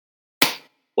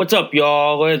What's up,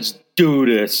 y'all? Let's do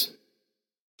this.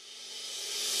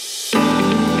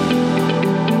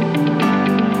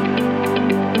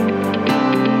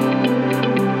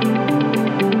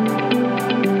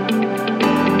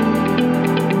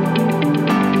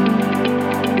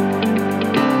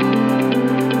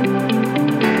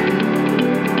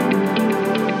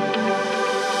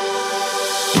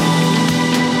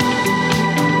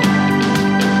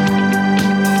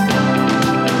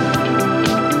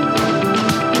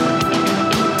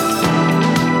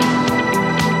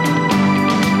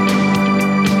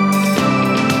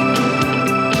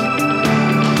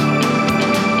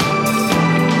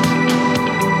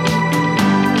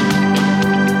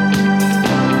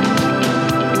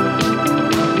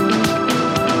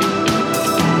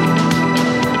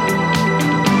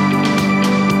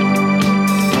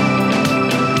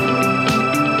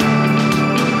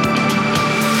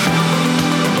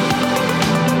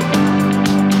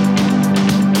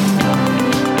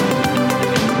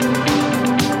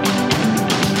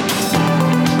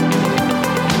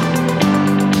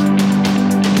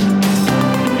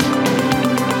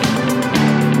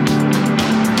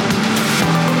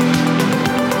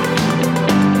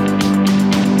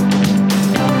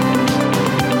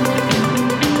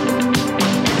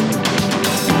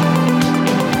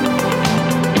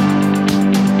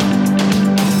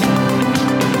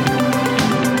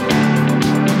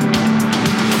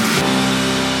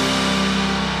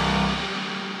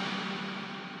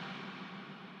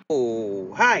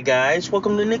 Hi guys,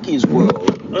 welcome to Nikki's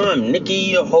World. I'm Nikki,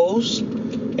 your host,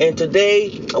 and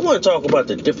today I want to talk about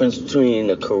the difference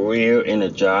between a career and a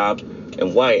job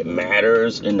and why it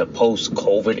matters in the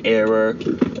post-COVID era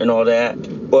and all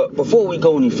that. But before we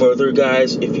go any further,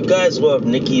 guys, if you guys love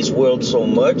Nikki's World so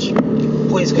much,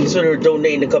 please consider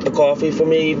donating a cup of coffee for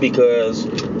me, because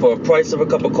for a price of a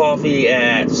cup of coffee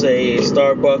at, say,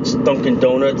 Starbucks, Dunkin'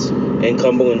 Donuts, and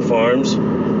Cumberland Farms,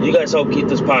 you guys help keep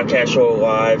this podcast show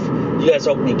alive. You guys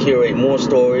help me curate more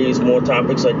stories, more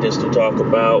topics like this to talk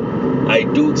about. I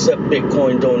do accept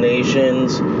Bitcoin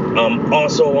donations. I'm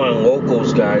also on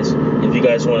Locals, guys, if you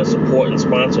guys want to support and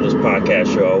sponsor this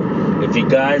podcast show. If you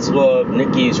guys love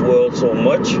Nikki's World so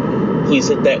much, please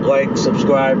hit that like,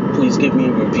 subscribe. Please give me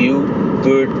a review,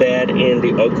 good, bad, and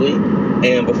the ugly.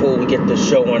 And before we get this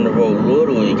show on the road,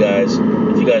 literally, guys,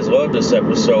 if you guys love this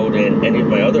episode and any of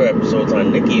my other episodes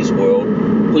on Nikki's World,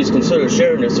 please consider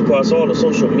sharing this across all the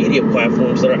social media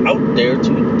platforms that are out there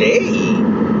today.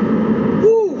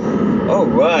 Woo! All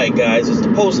right, guys, it's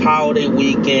the post-holiday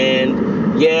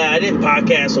weekend. Yeah, I didn't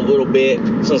podcast a little bit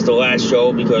since the last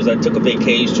show because I took a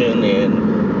vacation,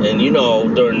 and you know,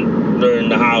 during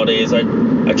the holidays, I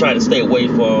try to stay away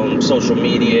from social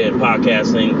media and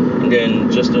podcasting, and then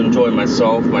just to enjoy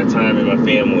myself, my time, and my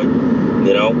family,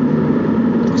 you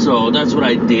know? So that's what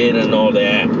I did and all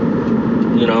that,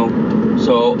 you know?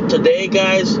 So today,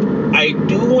 guys, I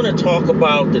do want to talk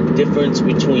about the difference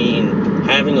between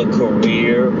having a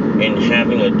career and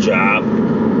having a job,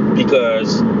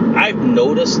 because I've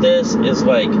noticed this is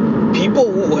like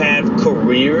people who have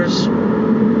careers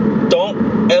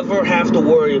don't ever have to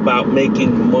worry about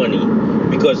making money,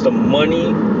 because the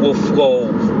money will flow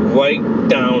right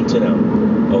down to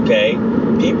them, okay?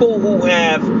 People who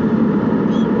have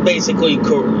basically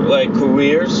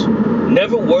careers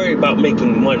never worry about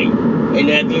making money. And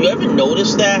have you ever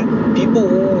noticed that? People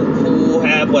who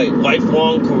have like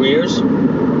lifelong careers,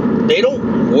 they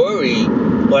don't worry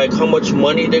like how much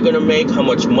money they're gonna make, how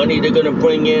much money they're gonna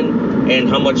bring in, and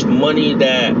how much money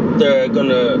that they're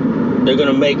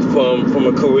gonna make from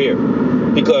a career.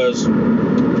 Because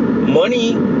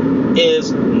money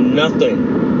is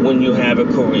nothing when you have a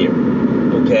career,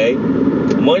 okay?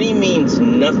 Money means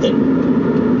nothing.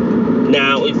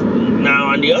 Now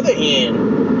on the other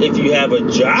hand, if you have a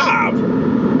job,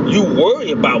 you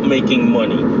worry about making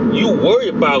money. You worry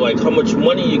about like how much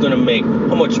money you're gonna make,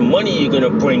 how much money you're gonna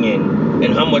bring in,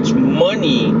 and how much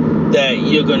money that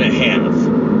you're gonna have.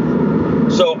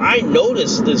 So I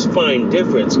noticed this fine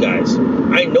difference, guys.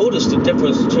 I noticed the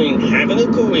difference between having a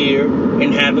career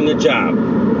and having a job.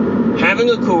 Having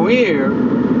a career,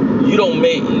 you don't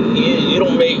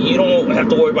have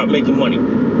to worry about making money.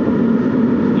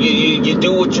 You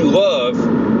do what you love,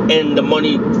 and the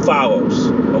money follows.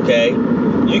 Okay,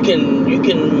 you can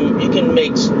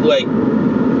make like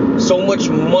so much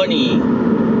money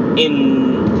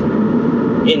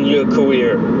in your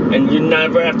career, and you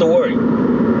never have to worry.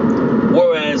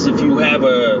 Whereas if you have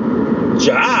a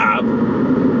job,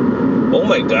 oh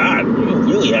my God, you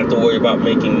really have to worry about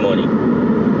making money.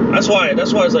 That's why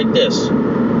it's like this.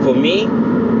 For me,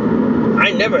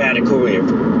 I never had a career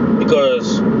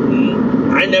because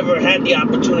I never had the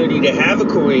opportunity to have a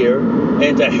career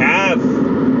and to have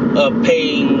a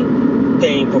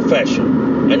paying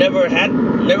profession. I never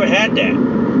had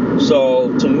that.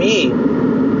 So to me,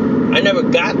 I never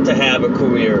got to have a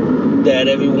career that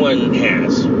everyone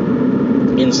has.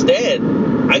 Instead,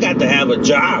 I got to have a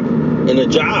job. In a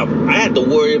job, I had to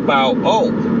worry about,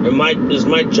 is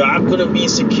my job going to be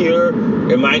secure?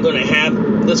 Am I going to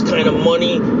have this kind of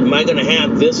money? Am I going to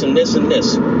have this and this and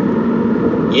this?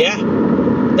 Yeah,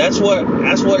 that's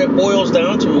what it boils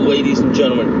down to, ladies and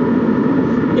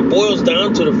gentlemen. It boils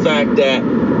down to the fact that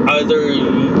either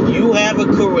you have a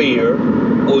career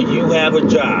or you have a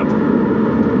job.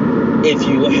 If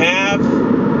you have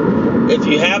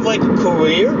like a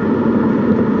career,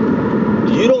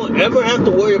 you don't ever have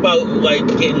to worry about like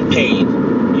getting paid.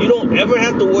 You don't ever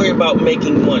have to worry about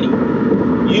making money.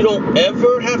 You don't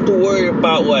ever have to worry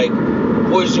about like,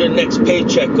 where's your next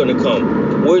paycheck gonna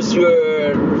come? Where's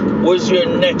your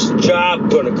next job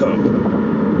gonna come?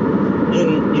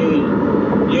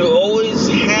 You always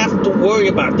have to worry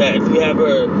about that if you have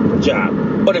a job.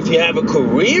 But if you have a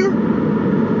career,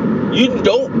 you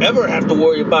don't ever have to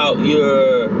worry about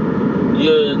your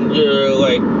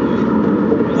like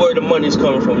where the money's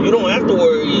coming from. You don't have to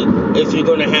worry if you're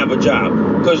going to have a job,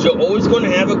 because you're always going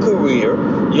to have a career.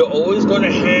 You're always going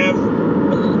to have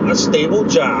a stable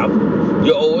job.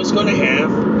 You're always going to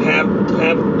have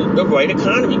the right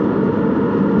economy.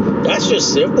 That's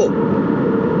just simple.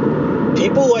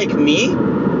 People like me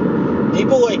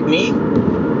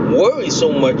worry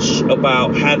so much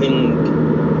about having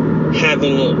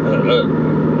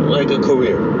a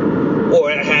career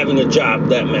or having a job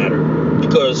that matter,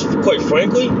 because quite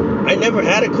frankly, I never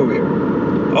had a career.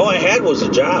 All I had was a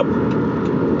job,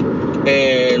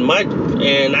 and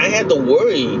I had to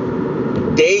worry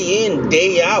day in,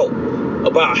 day out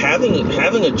about having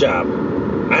a job.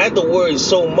 I had to worry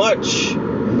so much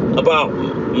about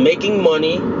making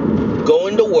money,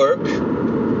 going to work,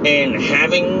 and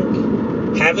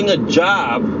having a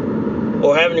job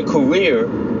or having a career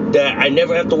that I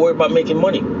never have to worry about making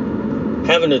money.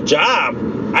 Having a job,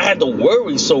 I had to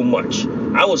worry so much.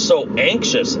 I was so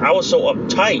anxious. I was so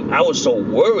uptight. I was so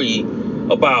worried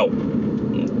about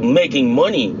making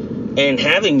money and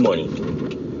having money,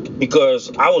 because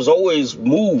I was always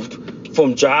moved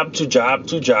from job to job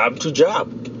to job to job,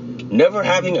 never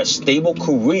having a stable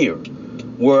career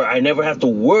where I never have to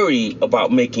worry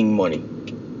about making money.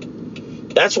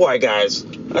 That's why, guys,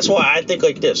 I think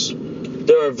like this.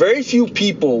 There are very few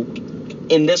people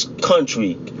in this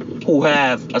country who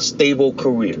have a stable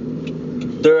career.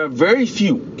 There are very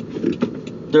few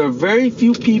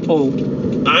people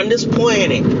on this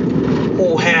planet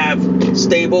who have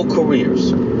stable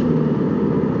careers.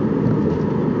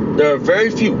 There are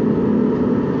very few.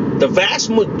 The vast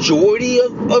majority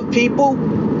of people,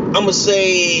 I'm going to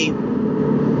say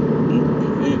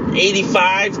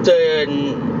 85 to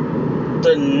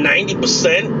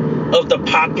 90% of the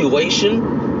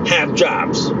population have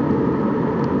jobs.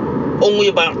 Only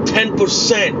about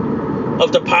 10%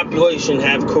 of the population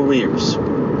have careers.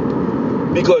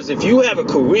 Because if you have a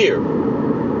career,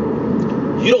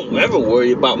 you don't ever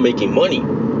worry about making money.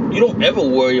 You don't ever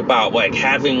worry about like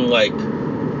having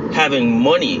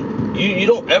money. You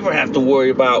don't ever have to worry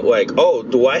about like, oh,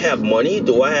 do I have money?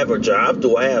 Do I have a job?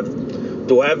 Do I have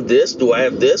this? Do I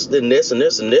have this? Then this and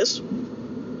this and this?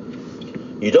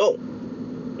 You don't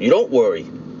worry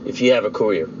if you have a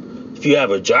career. If you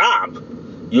have a job,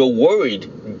 you're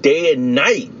worried day and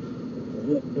night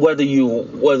whether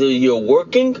you're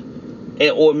working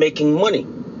or making money.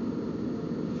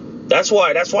 That's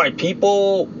why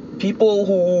people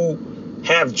who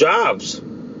have jobs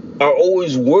are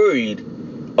always worried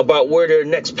about where their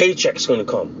next paycheck's going to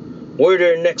come, where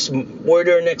their next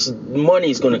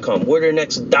money's going to come, where their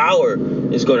next dollar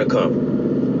is going to come.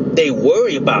 They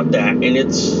worry about that, and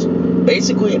it's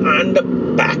basically on the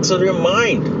backs of their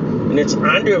mind, and it's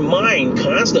on their mind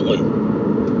constantly.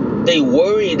 They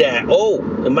worry that, oh,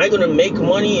 am I going to make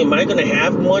money? Am I going to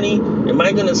have money? Am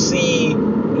I going to see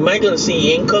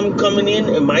income coming in?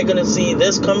 Am I going to see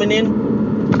this coming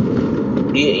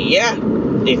in? Yeah.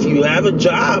 If you have a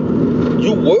job,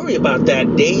 you worry about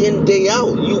that day in, day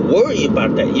out. You worry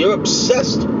about that. You're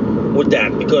obsessed with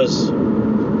that, because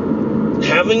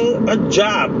having a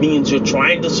job means you're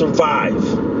trying to survive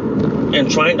and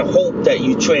trying to hope that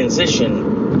you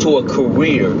transition to a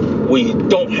career where you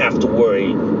don't have to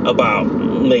worry about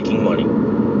making money.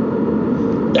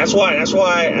 That's why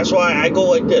I go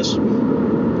like this.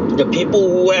 The people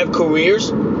who have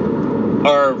careers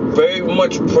are very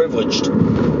much privileged.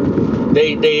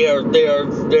 They are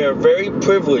very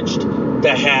privileged to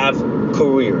have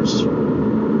careers.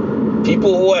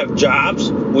 People who have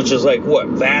jobs, which is like what,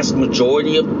 vast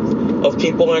majority of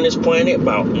people on this planet,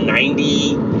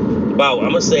 I'm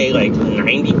gonna say like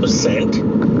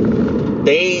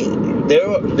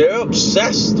 90%, they're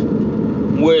obsessed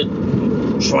with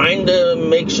trying to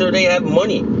make sure they have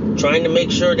money, trying to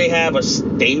make sure they have a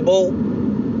stable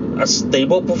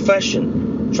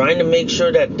profession, trying to make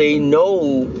sure that they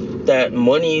know that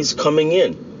money's coming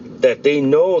in, that they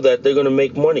know that they're gonna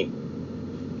make money.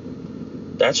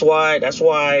 That's why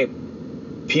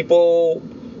people,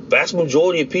 vast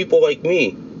majority of people like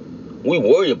me, we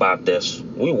worry about this.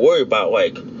 We worry about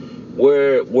like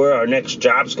where our next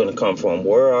job's gonna come from,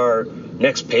 where our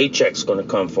next paycheck's gonna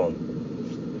come from.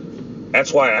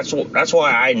 That's why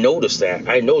I noticed that.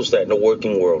 I noticed that in the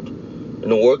working world. In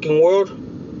the working world,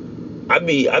 I'd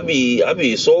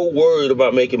be so worried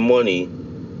about making money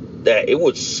that it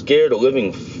would scare the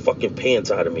living fucking pants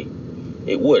out of me.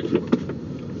 It would.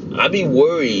 I'd be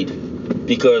worried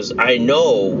because I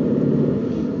know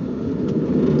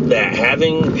that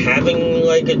having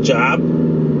like a job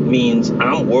means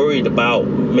I'm worried about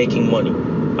making money.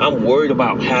 I'm worried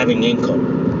about having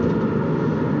income.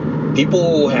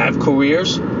 People who have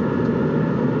careers,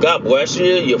 God bless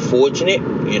you, you're fortunate.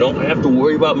 You don't have to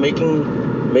worry about making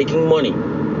money.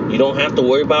 You don't have to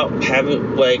worry about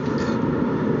having like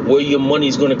where your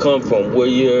money's gonna come from, where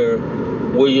your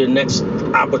next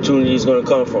opportunity is gonna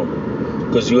come from.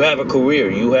 Because you have a career,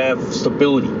 you have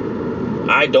stability.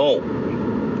 I don't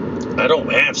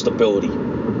have stability.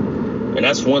 And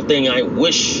that's one thing I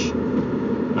wish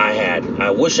I had.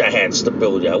 I wish I had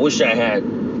stability. I wish I had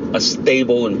a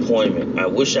stable employment. I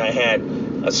wish I had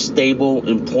a stable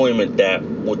employment that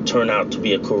would turn out to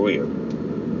be a career.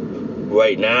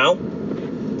 Right now,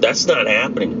 that's not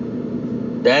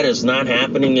happening. That is not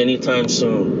happening anytime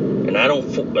soon. And I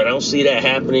don't see that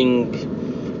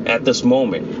happening at this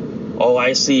moment. All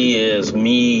I see is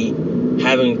me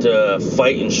having to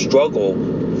fight and struggle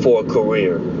for a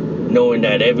career, knowing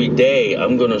that every day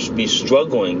I'm going to be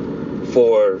struggling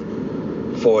for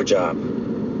a job.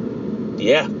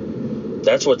 Yeah,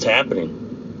 that's what's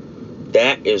happening.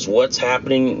 That is what's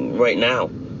happening right now,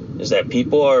 is that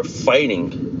people are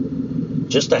fighting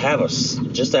just to have a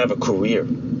career.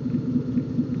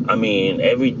 I mean,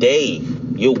 every day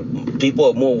people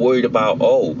are more worried about,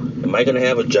 oh, am I going to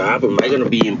have a job? Am I going to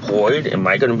be employed? Am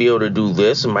I going to be able to do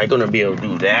this? Am I going to be able to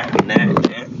do that and that and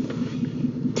that?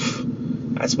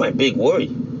 That's my big worry.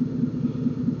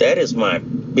 That is my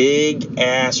big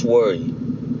ass worry.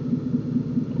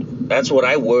 That's what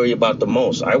I worry about the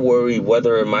most. I worry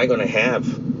whether am I going to have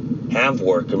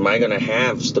work? Am I going to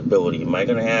have stability? Am I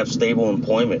going to have stable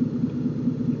employment?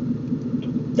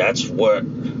 That's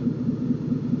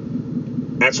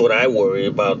what I worry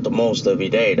about the most every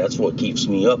day. That's what keeps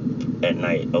me up at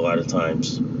night a lot of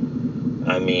times.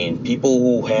 I mean, people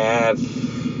who have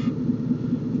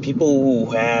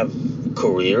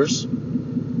careers,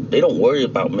 they don't worry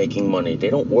about making money. They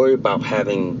don't worry about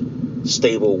having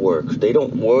stable work. They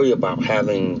don't worry about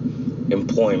having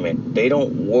employment. They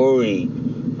don't worry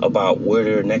about where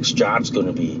their next job's going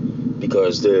to be,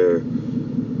 because their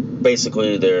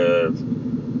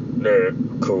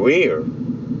career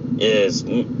is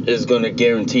going to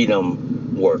guarantee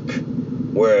them work.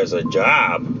 Whereas a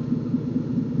job,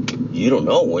 you don't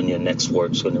know when your next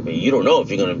work's going to be. You don't know if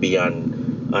you're going to be on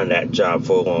that job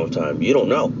for a long time. You don't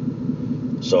know.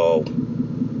 So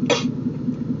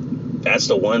that's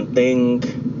the one thing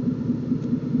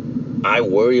I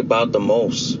worry about the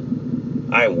most.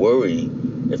 I worry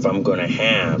if I'm going to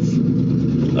have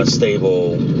a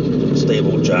stable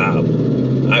job.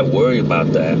 I worry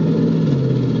about that.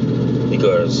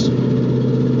 Because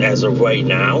as of right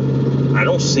now, I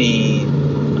don't see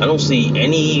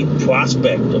any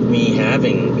prospect of me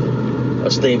having a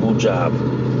stable job.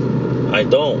 I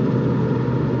don't.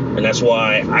 And that's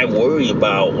why I worry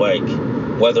about like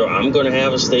whether I'm going to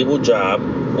have a stable job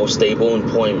or stable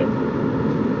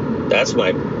employment. That's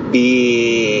my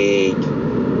big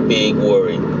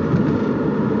worry.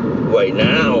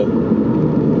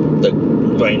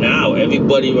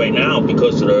 Everybody right now,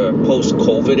 because of the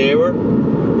post-COVID era,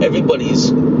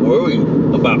 everybody's worried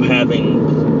about having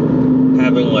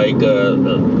like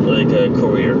a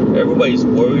career. Everybody's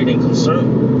worried and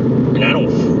concerned, and I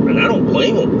don't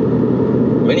blame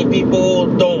them. Many people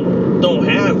don't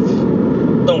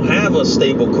have a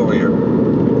stable career.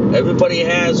 Everybody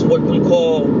has what we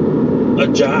call a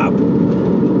job,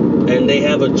 and they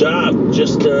have a job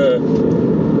just to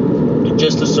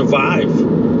survive,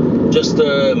 just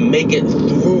to make it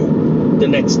through the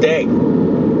next day.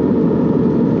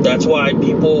 That's why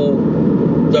people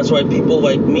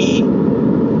like me,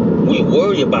 we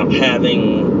worry about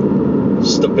having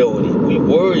stability. We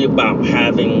worry about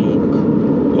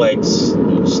having like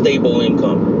stable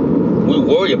income. We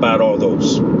worry about all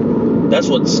those. That's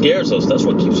what scares us. That's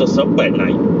what keeps us up at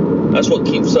night. That's what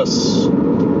keeps us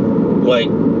like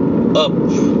up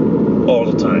all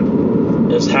the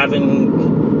time. Is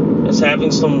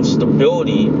having some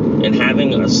stability and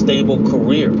having a stable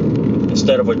career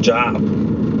instead of a job.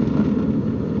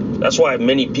 That's why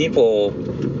many people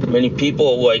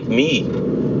like me,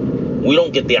 we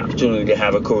don't get the opportunity to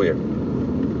have a career.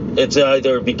 It's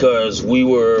either because we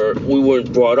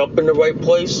weren't brought up in the right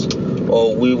place,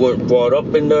 or we weren't brought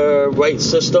up in the right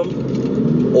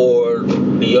system, or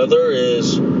the other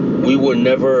is we were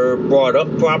never brought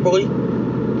up properly,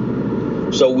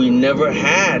 so we never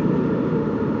had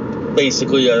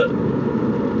basically a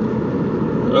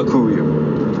career.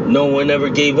 No one ever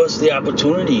gave us the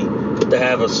opportunity to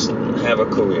have a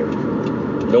career.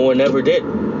 No one ever did.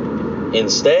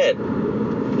 Instead,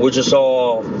 we're just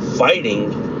all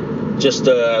fighting just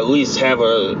to at least have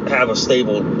a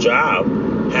stable job,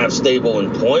 have stable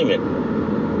employment.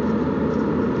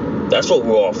 That's what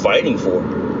we're all fighting for.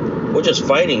 We're just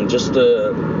fighting just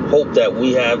to hope that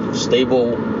we have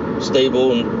stable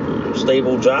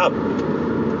job.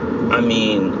 I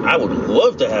mean, I would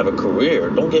love to have a career.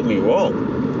 Don't get me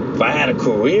wrong. If I had a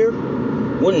career,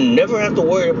 would never have to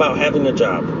worry about having a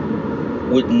job.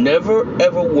 Would never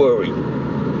ever worry.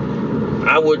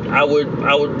 I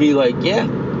would be like, yeah.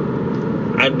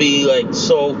 I'd be like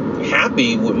so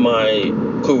happy with my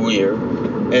career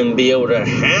and be able to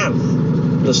have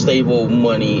the stable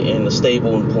money and the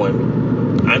stable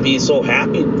employment. I'd be so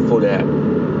happy for that.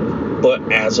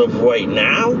 But as of right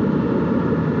now,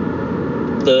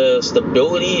 the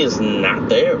stability is not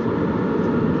there.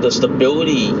 The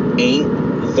stability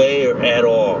ain't there at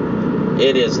all.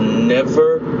 It is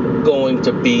never going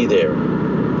to be there.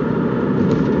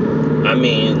 I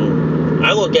mean,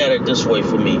 I look at it this way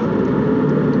for me.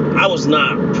 I was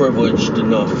not privileged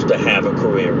enough to have a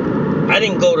career. I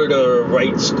didn't go to the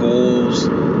right schools.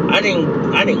 I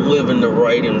didn't live in the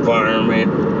right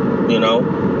environment, you know.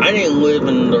 I didn't live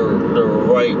in the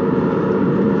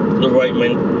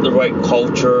right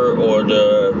culture or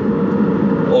the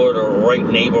right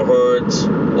neighborhoods,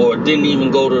 or didn't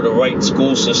even go to the right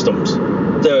school systems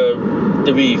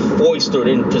to be foisted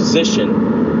in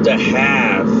position to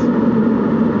have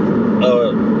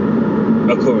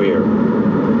a career.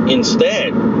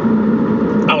 Instead,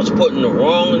 I was put in the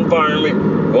wrong environment,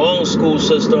 wrong school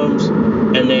systems,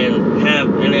 and then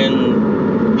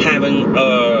having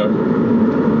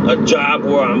a job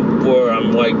where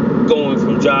I'm like going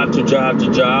from job to job to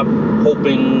job,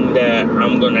 hoping that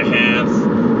I'm gonna have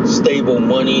stable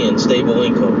money and stable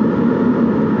income.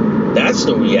 That's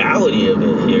the reality of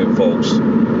it here, folks.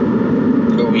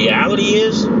 The reality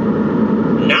is,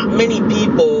 not many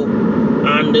people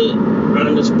on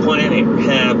this planet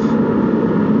have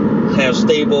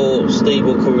stable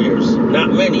careers.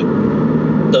 Not many.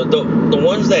 The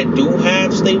ones that do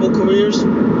have stable careers,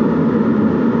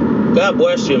 God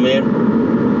bless you, man.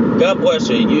 God bless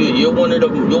you. You're one of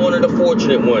the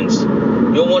fortunate ones.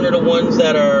 You're one of the ones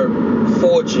that are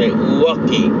fortunate,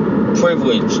 lucky,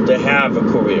 privileged to have a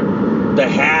career, to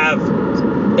have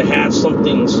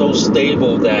something so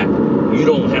stable that you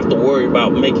don't have to worry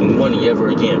about making money ever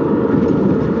again.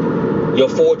 You're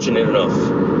fortunate enough.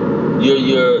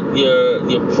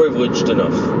 You're privileged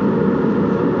enough.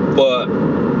 But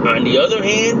on the other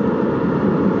hand,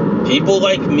 people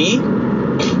like me,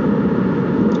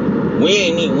 we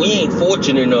ain't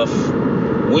fortunate enough.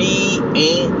 We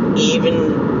ain't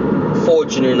even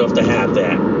fortunate enough to have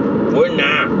that. We're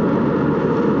not.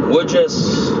 We're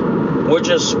just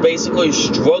basically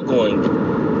struggling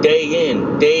day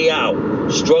in, day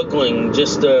out, struggling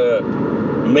just to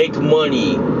make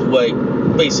money, like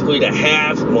basically to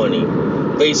have money,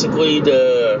 basically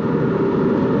to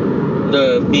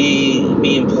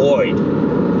be employed.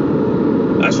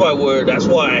 That's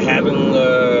why having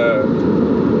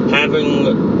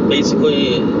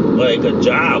basically like a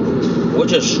job, we're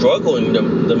just struggling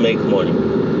to make money.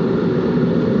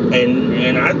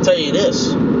 And I tell you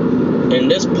this, in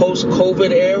this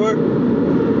post-COVID era,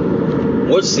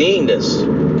 we're seeing this.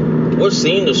 We're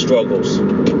seeing the struggles.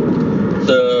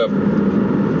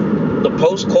 The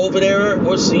post-COVID era,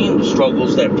 we're seeing the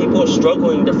struggles that people are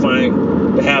struggling to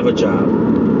have a job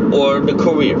or the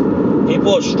career.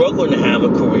 People are struggling to have a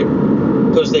career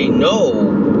because they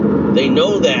know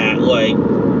that, like,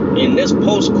 in this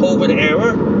post-COVID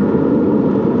era,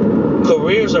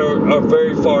 careers are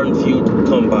very far and few to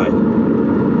come by.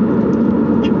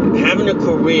 Having a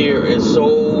career is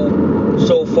so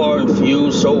far and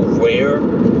few, so rare,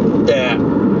 that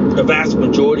the vast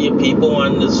majority of people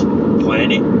on this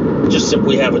planet just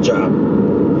simply have a job.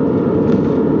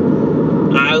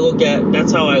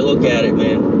 That's how I look at it,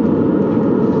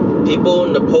 man. People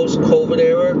in the post-COVID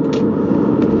era,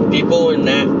 people in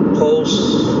that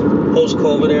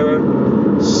post-COVID era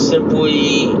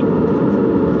simply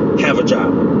have a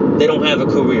job. They don't have a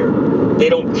career. They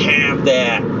don't have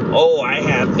that, oh, I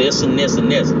have this and this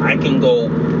and this. I can go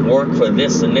work for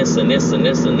this and this and this and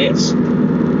this and this.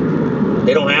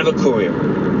 They don't have a career.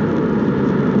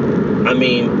 I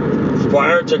mean,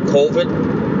 prior to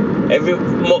COVID,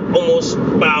 almost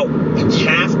about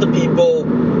half the people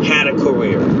had a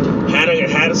career,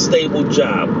 had a stable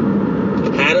job,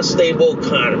 had a stable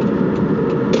economy.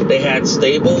 They had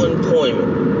stable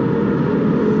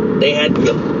employment. They had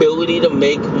the ability to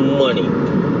make money.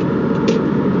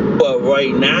 But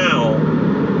right now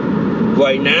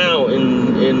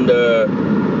in the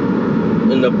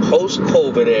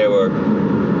post-COVID era,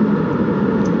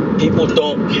 people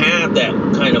don't have that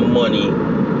kind of money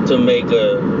to make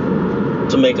a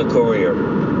career.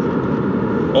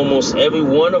 Almost every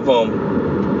one of them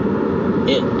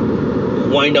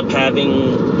wind up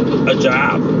having a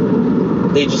job.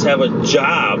 They just have a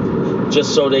job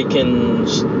just so they can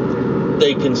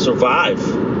survive.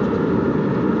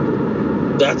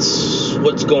 That's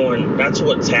what's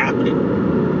happening.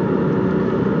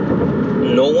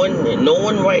 No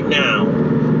one right now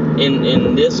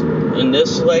in this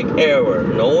like era,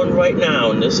 no one right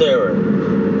now in this era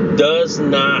does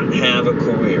not have a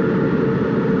career.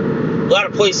 A lot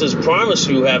of places promise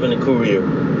you having a career.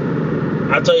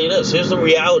 I'll tell you this, here's the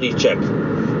reality check.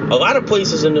 A lot of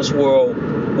places in this world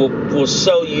will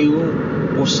sell you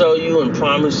and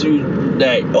promise you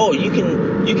that, oh, you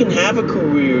can have a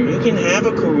career, you can have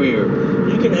a career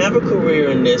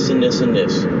in this and this and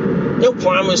this. They'll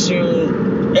promise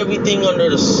you everything under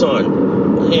the sun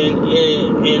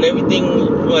and everything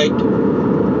like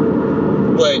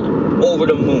over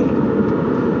the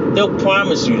moon. They'll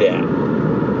promise you that.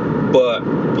 But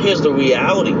here's the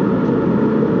reality.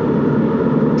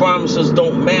 Promises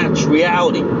don't match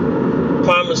reality.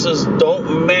 Promises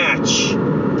don't match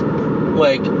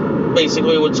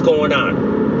basically what's going on.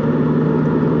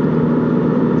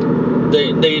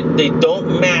 They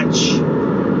don't match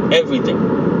everything.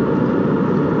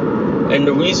 And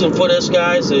the reason for this,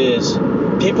 guys, is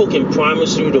people can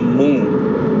promise you the moon.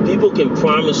 People can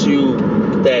promise you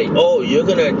that, oh, you're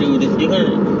gonna do this.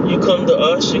 You come to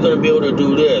us, you're gonna be able to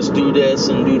do this,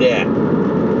 and do that.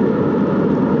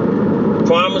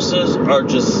 Promises are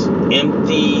just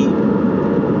empty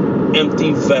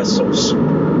vessels.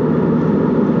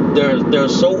 They're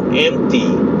so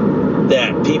empty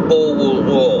that people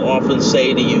will often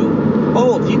say to you,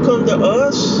 oh, if you come to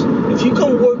us, if you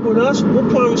come work with us, we'll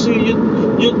promise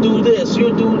you'll do this,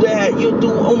 you'll do that, you'll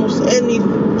do almost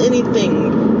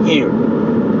anything here.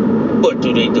 But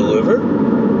do they deliver?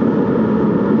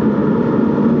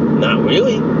 Not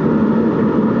really.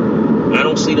 I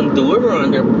don't see them deliver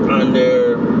on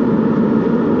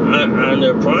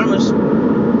their promise.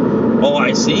 All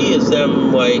I see is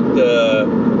them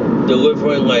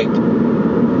delivering like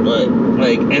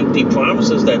empty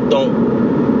promises that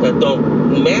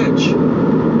don't match.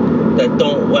 That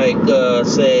don't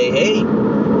say, hey,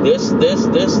 this,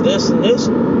 and this.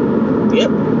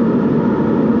 Yep.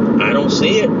 I don't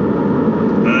see it.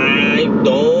 I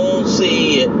don't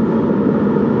see it.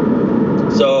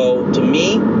 So, to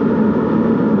me,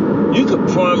 you could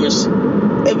promise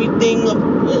everything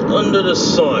under the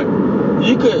sun.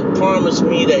 You could promise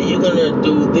me that you're going to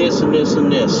do this and this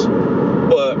and this.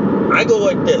 But I go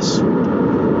like this.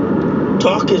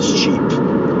 Talk is cheap.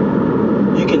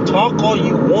 You can talk all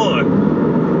you want,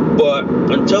 but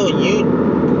until you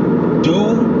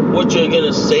do what you're going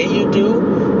to say you do,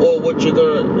 or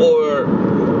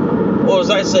as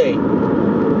I say,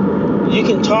 you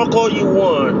can talk all you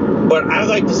want, but I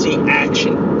like to see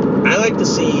action. I like to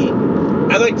see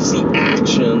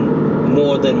action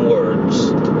more than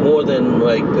words, more than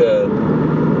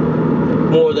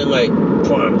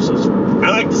promises. I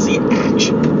like to see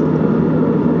action.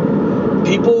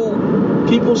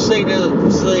 People say to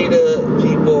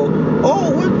people,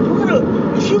 oh, we're gonna,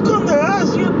 if you come to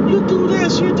us, you do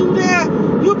this, you do that,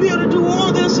 you'll be able to do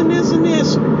all this and this and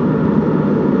this.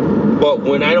 But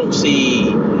when I don't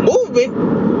see movement,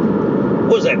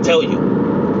 what does that tell you?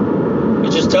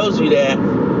 It just tells you that,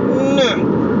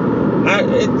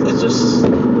 it just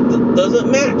doesn't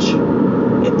match.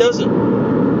 It doesn't.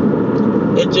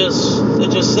 It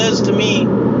just says to me,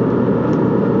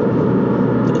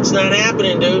 it's not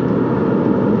happening, dude.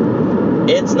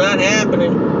 It's not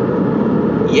happening.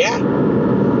 Yeah.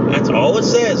 That's all it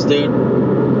says, dude.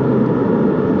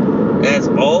 That's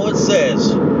all it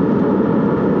says.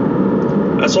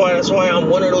 That's why I'm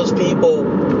one of those people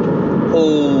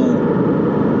who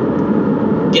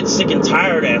get sick and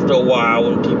tired after a while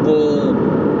when people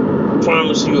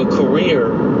promise you a career,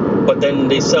 but then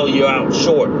they sell you out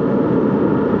short.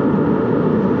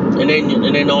 And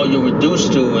then all you're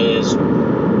reduced to is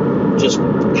just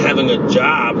having a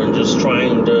job and just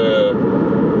trying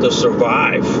to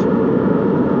survive.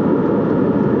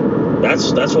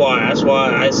 That's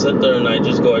why I sit there and I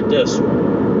just go like this.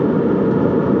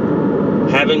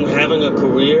 Having a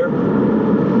career,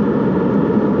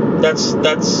 that's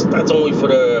only for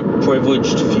the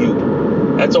privileged few.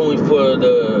 That's only for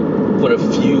the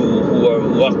few who are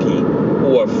lucky,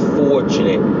 who are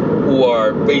fortunate, who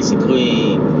are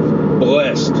basically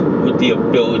blessed with the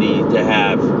ability to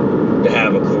have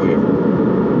a career.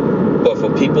 But for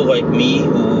people like me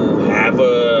who have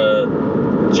a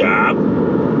job,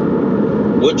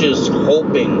 we're just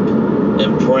hoping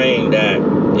and praying that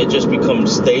it just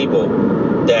becomes stable,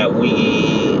 that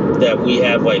we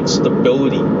have like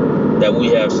stability, that we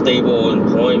have stable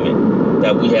employment,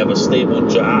 that we have a stable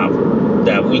job,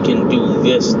 that we can do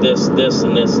this, and this,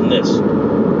 and this.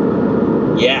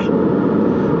 Yeah,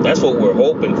 that's what we're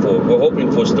hoping for. We're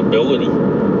hoping for stability.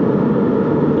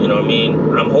 You know what I mean?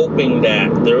 I'm hoping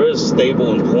that there is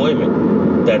stable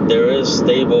employment, that there is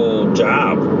stable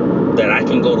job, that I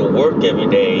can go to work every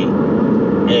day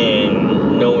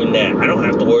and knowing that I don't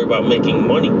have to worry about making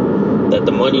money, that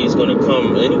the money is going to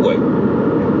come anyway.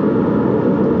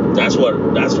 That's what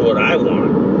I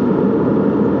want.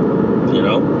 You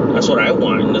know, that's what I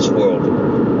want in this world.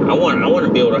 I want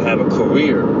to be able to have a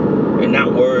career and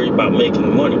not worry about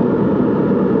making money.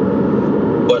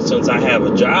 But since I have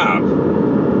a job,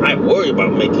 I worry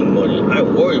about making money. I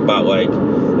worry about, like,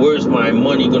 where's my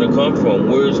money going to come from?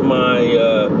 Where's my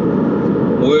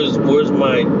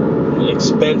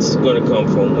expense going to come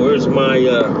from? Where's my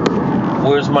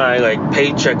like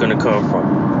paycheck going to come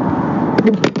from?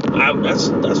 That's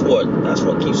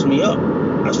what keeps me up.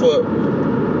 That's what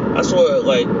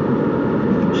like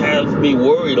has me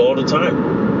worried all the time.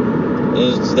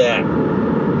 Is that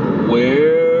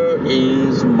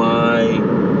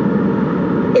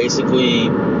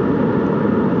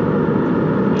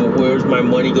where's my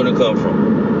money going to come from?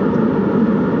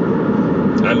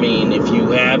 I mean, if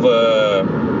you have a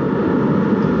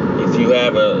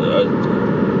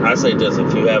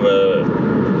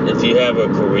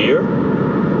career,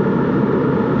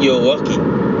 you're lucky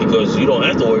because you don't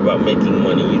have to worry about making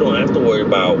money. You don't have to worry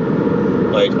about,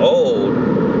 like, oh,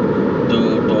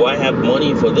 do I have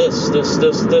money for this? Nah,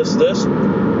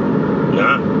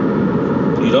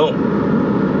 you don't.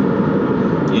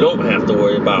 You don't have to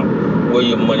worry about where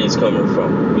your money's coming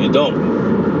from. You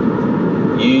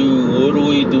don't. You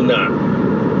literally do not.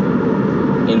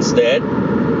 Instead,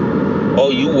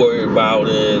 all you worry about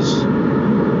is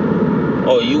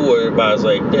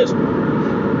like this.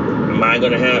 Am I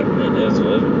gonna have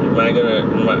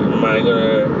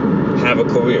a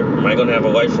career? Am I gonna have a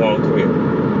lifelong career?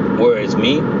 Whereas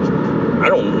me, I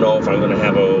don't know if I'm gonna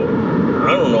have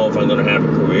a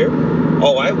career.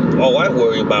 All I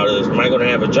worry about is, am I gonna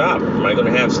have a job? Am I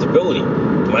gonna have stability?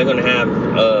 Am I gonna have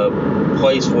a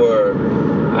place where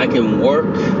I can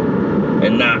work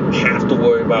and not have to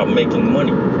worry about making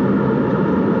money?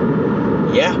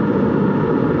 Yeah.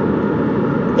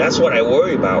 That's what I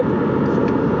worry about.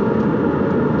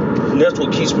 And that's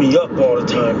what keeps me up all the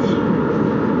time.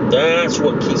 That's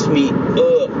what keeps me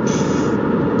up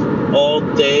all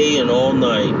day and all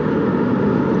night.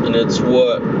 And it's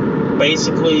what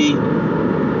basically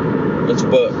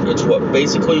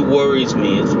worries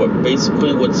me. It's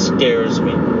what scares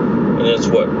me. And it's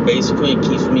what basically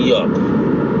keeps me up.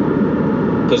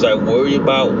 Because I worry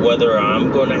about whether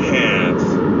I'm going to have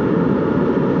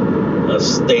a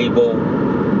stable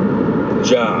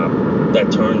job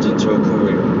that turns into a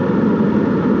career.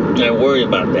 And I worry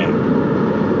about that.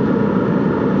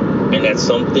 And that's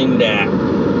something that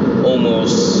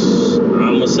almost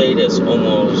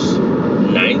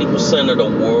 90% of the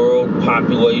world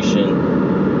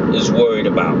population is worried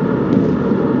about.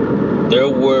 They're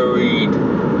worried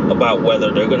about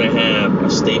whether they're going to have a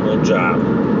stable job.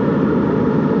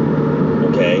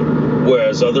 Okay?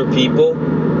 Whereas other people,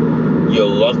 you're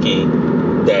lucky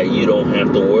that you don't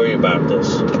have to worry about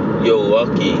this. You're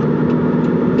lucky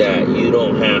that you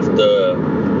don't have to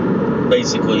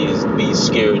basically be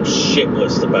scared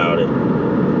shitless about it.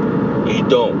 You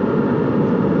don't.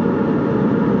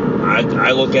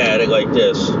 I look at it like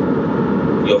this.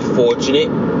 You're fortunate,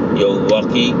 you're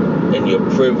lucky, and you're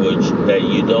privileged that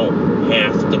you don't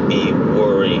have to be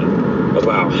worrying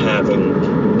about having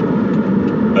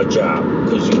a job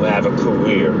because you have a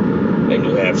career. and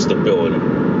you have stability.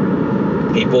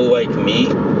 People like me,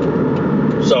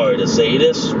 sorry to say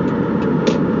this,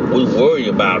 we worry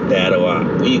about that a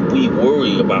lot. We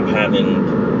worry about having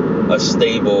a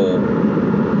stable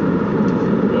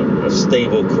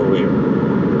career.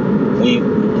 We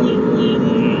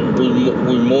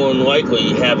more than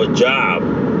likely have a job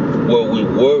where we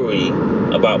worry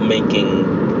about making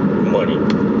money.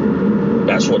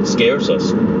 That's what scares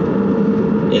us,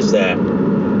 is that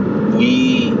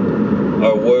we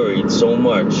are worried so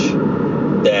much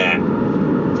that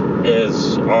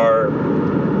is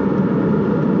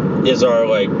our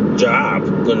like job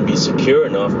going to be secure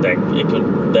enough that it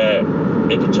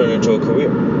could turn into a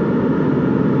career.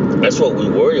 That's what we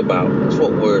worry about. That's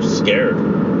what we're scared.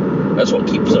 That's what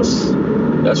keeps us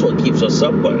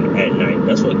up at night.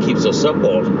 That's what keeps us up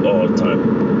all the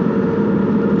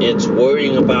time. It's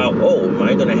worrying about, am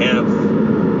I gonna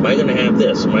have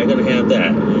this? Am I gonna have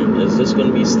that? Is this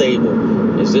gonna be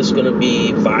stable? Is this gonna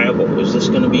be viable? Is this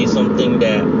gonna be something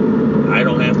that I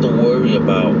don't have to worry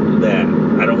about, that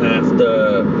I don't have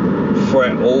to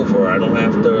fret over, I don't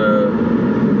have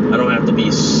to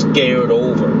be scared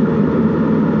over?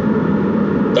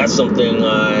 That's something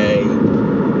I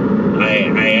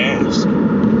ask,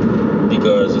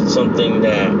 because it's something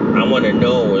that I want to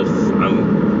know if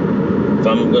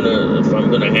I'm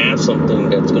gonna have something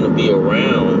that's gonna be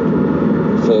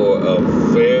around for a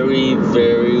very,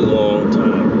 very long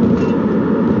time.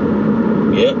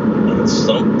 Yep, that's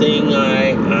something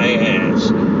I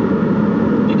ask,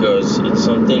 because it's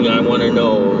something I want to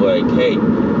know. Like, hey,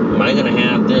 am I gonna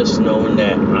have this, knowing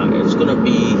that it's gonna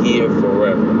be here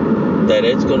forever? That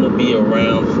it's going to be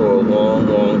around for a long,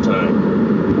 long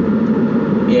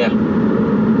time. Yeah.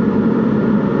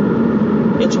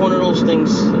 It's one of those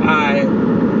things I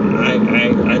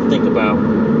think about.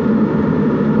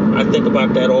 I think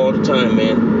about that all the time,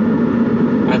 man.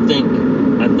 I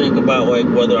think about, like,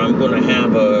 whether I'm going to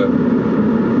have a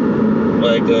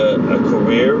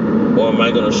career, or am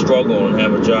I going to struggle and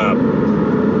have a job.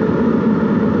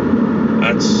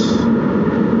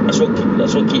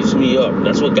 That's what keeps me up.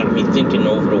 That's what got me thinking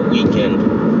over the weekend.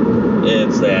 It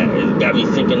got me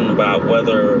thinking about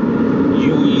whether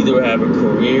you either have a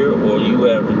career or you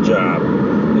have a job.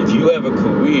 If you have a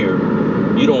career,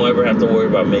 you don't ever have to worry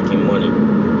about making money.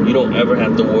 You don't ever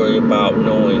have to worry about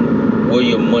knowing where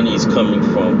your money's coming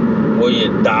from, where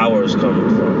your dollar's coming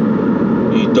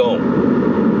from. You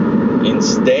don't.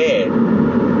 Instead,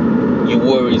 you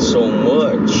worry so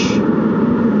much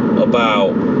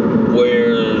about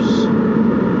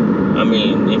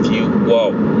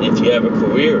if you have a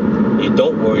career, you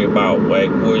don't worry about, like,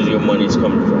 where's your money's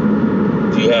coming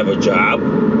from. If you have a job,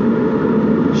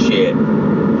 shit,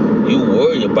 you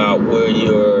worry about where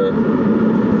your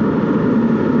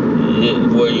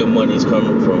money's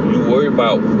coming from. You worry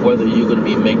about whether you're going to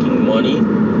be making money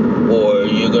or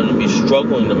you're going to be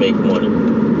struggling to make money.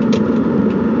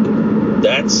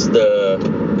 That's the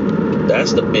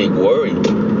big worry.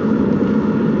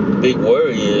 Big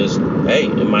worry is, hey,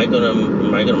 am I gonna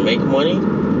make money,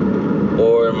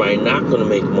 or am I not gonna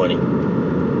make money?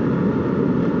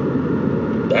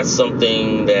 That's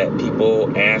something that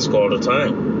people ask all the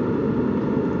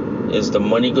time. Is the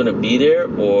money gonna be there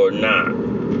or not?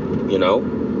 You know,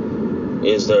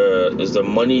 is the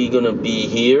money gonna be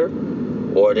here,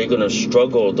 or are they gonna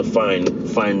struggle to find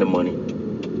the money?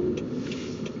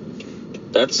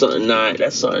 That's something I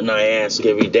ask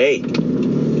every day.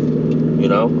 You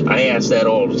know, I ask that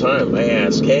all the time. I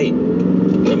ask, hey,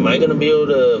 am I going to be able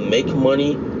to make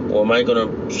money, or am I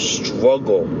going to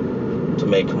struggle to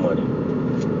make money?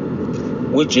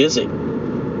 Which is it?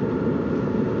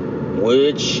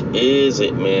 Which is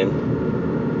it, man?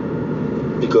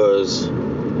 Because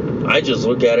I just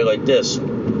look at it like this.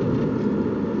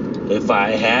 If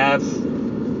I have,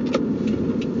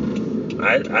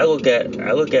 I look at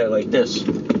it like this.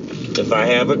 If I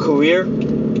have a career,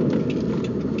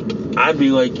 I'd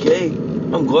be like, hey,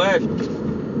 I'm glad.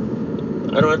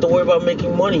 I don't have to worry about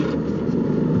making money.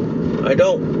 I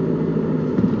don't.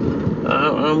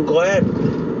 I'm glad.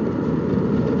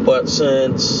 But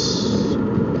since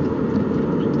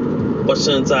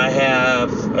I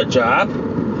have a job,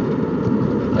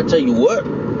 I tell you what,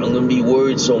 I'm going to be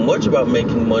worried so much about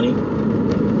making money.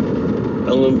 I'm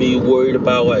going to be worried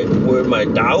about, like, where my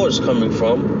dollar's coming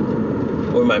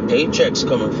from, where my paycheck's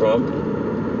coming from.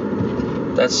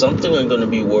 That's something I'm going to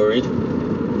be worried.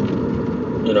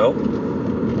 You know?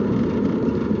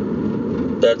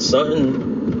 That's something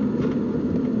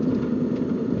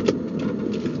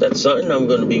I'm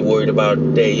going to be worried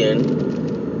about day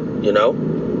in. You know?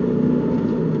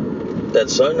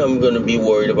 That's something I'm going to be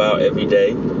worried about every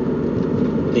day.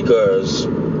 Because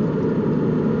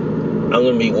I'm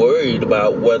going to be worried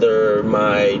about whether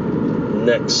my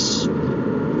next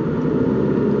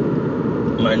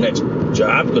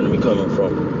job going to be coming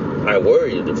from. I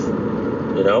worry if,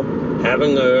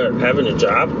 having a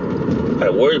job, I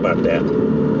worry about that.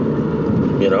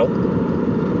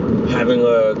 Having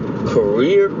a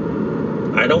career,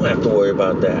 I don't have to worry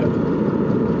about that.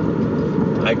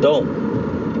 I don't,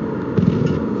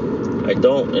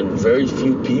 and very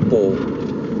few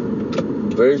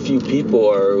people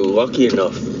are lucky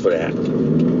enough for that.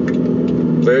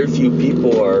 Very few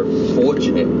people are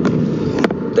fortunate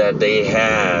that they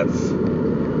have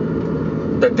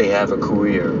a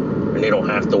career and they don't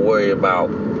have to worry about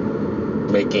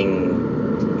making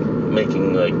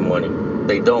like money.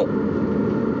 They don't.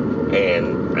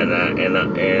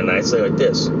 And I say like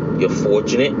this: you're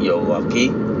fortunate, you're lucky,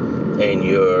 and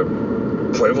you're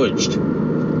privileged.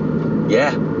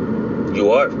 Yeah,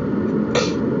 you are.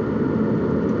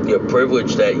 You're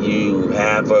privileged that you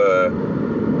have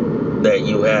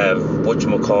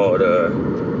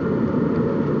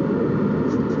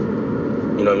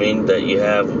whatchamacallit, that you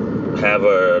have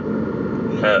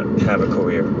a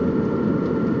career.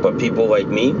 But people like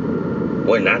me,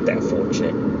 we're not that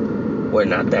fortunate. We're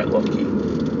not that lucky.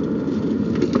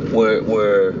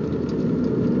 We're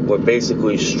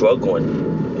basically struggling.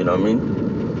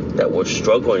 That we're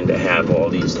struggling to have all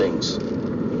these things.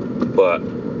 But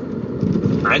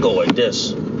I go like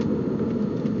this: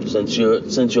 since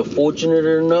you're fortunate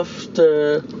enough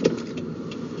to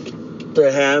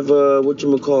have a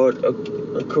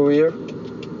career,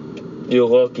 you're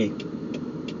lucky.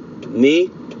 Me,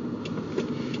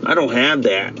 I don't have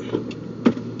that.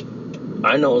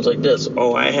 I know it's like this: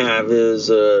 all I have is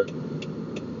a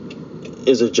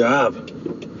job,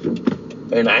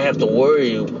 and I have to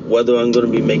worry whether I'm going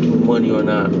to be making money or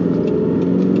not.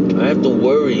 I have to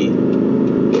worry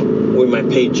where my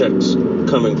paycheck's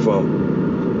coming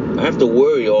from. I have to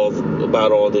worry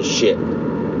about all this shit.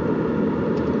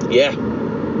 Yeah,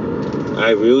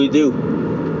 I really do.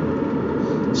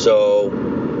 So,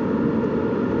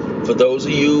 for those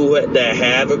of you that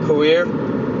have a career,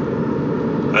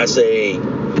 I say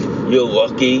you're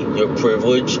lucky, you're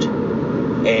privileged,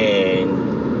 and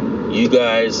you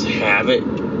guys have it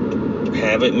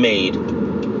made.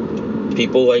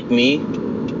 People like me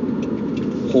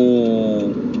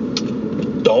who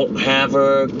don't have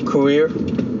a career,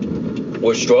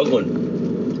 we're struggling.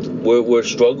 We're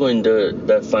struggling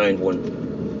to find one.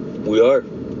 We are.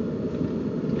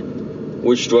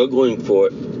 We're struggling for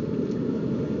it,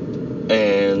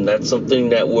 and that's something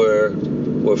that we're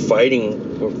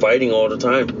fighting. We're fighting all the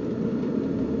time.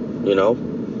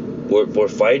 We're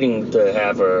fighting to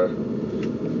have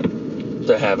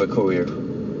a career.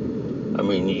 I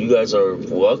mean, you guys are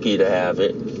lucky to have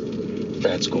it.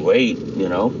 That's great,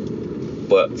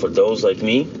 But for those like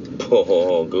me,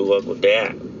 good luck with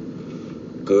that.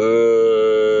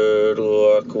 Good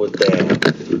luck with that.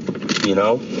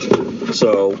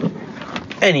 So,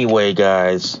 anyway,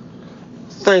 guys,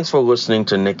 thanks for listening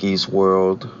to Nikki's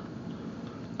World.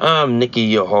 I'm Nikki,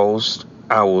 your host.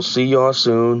 I will see y'all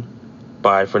soon.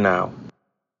 Bye for now.